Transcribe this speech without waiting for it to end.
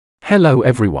Hello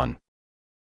everyone.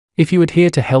 If you adhere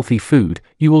to healthy food,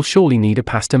 you will surely need a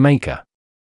pasta maker.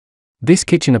 This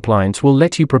kitchen appliance will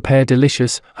let you prepare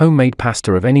delicious, homemade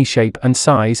pasta of any shape and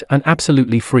size and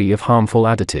absolutely free of harmful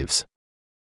additives.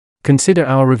 Consider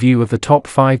our review of the top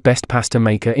 5 best pasta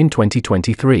maker in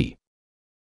 2023.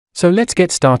 So let's get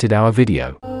started our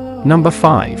video. Number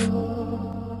 5.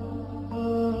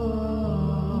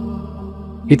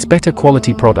 It's better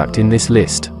quality product in this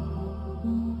list.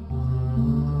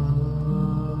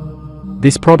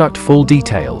 This product full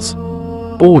details.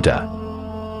 Order.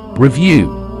 Review.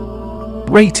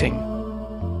 Rating.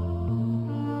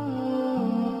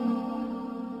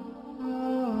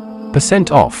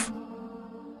 Percent off.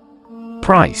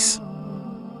 Price.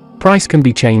 Price can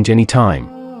be changed anytime.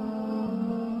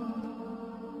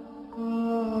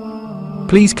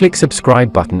 Please click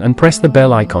subscribe button and press the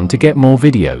bell icon to get more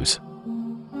videos.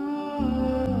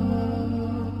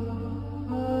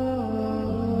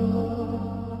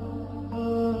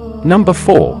 Number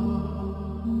 4.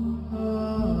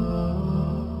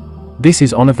 This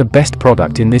is one of the best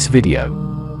product in this video.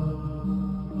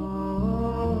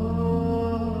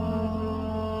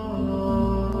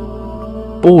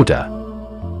 Order.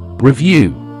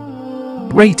 Review.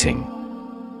 Rating.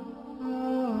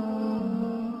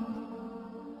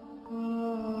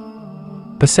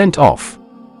 Percent off.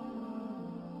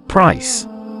 Price.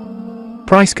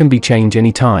 Price can be changed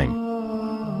anytime.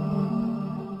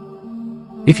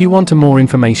 If you want more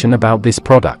information about this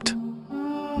product,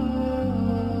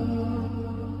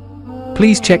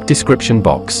 please check description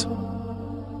box.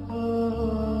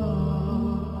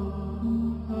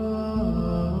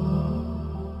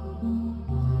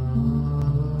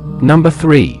 Number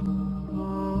 3.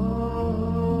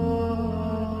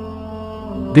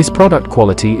 This product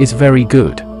quality is very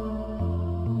good.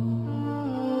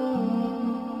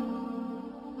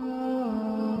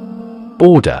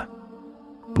 Order.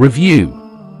 Review.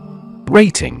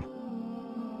 Rating.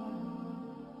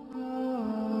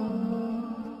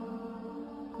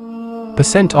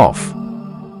 Percent off.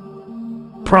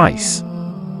 Price.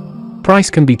 Price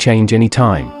can be changed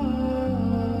anytime.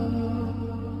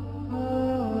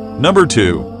 Number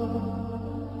 2.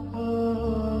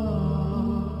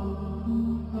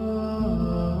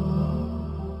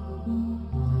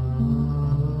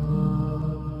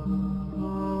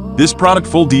 This product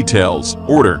full details.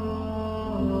 Order.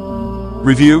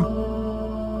 Review.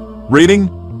 Rating.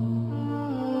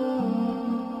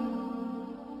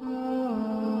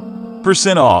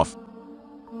 Percent off.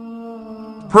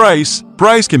 Price.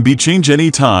 Price can be changed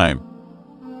anytime.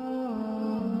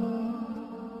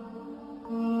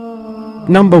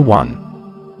 Number 1.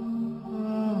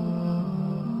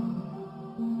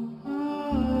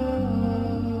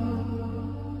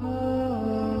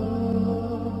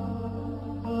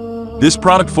 This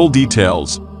product full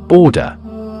details. Order.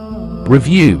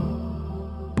 Review.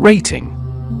 Rating.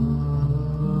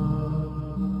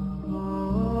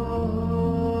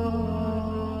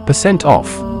 Percent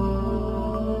off.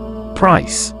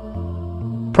 Price.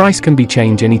 Price can be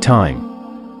changed anytime.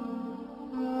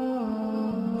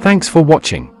 Thanks for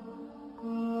watching.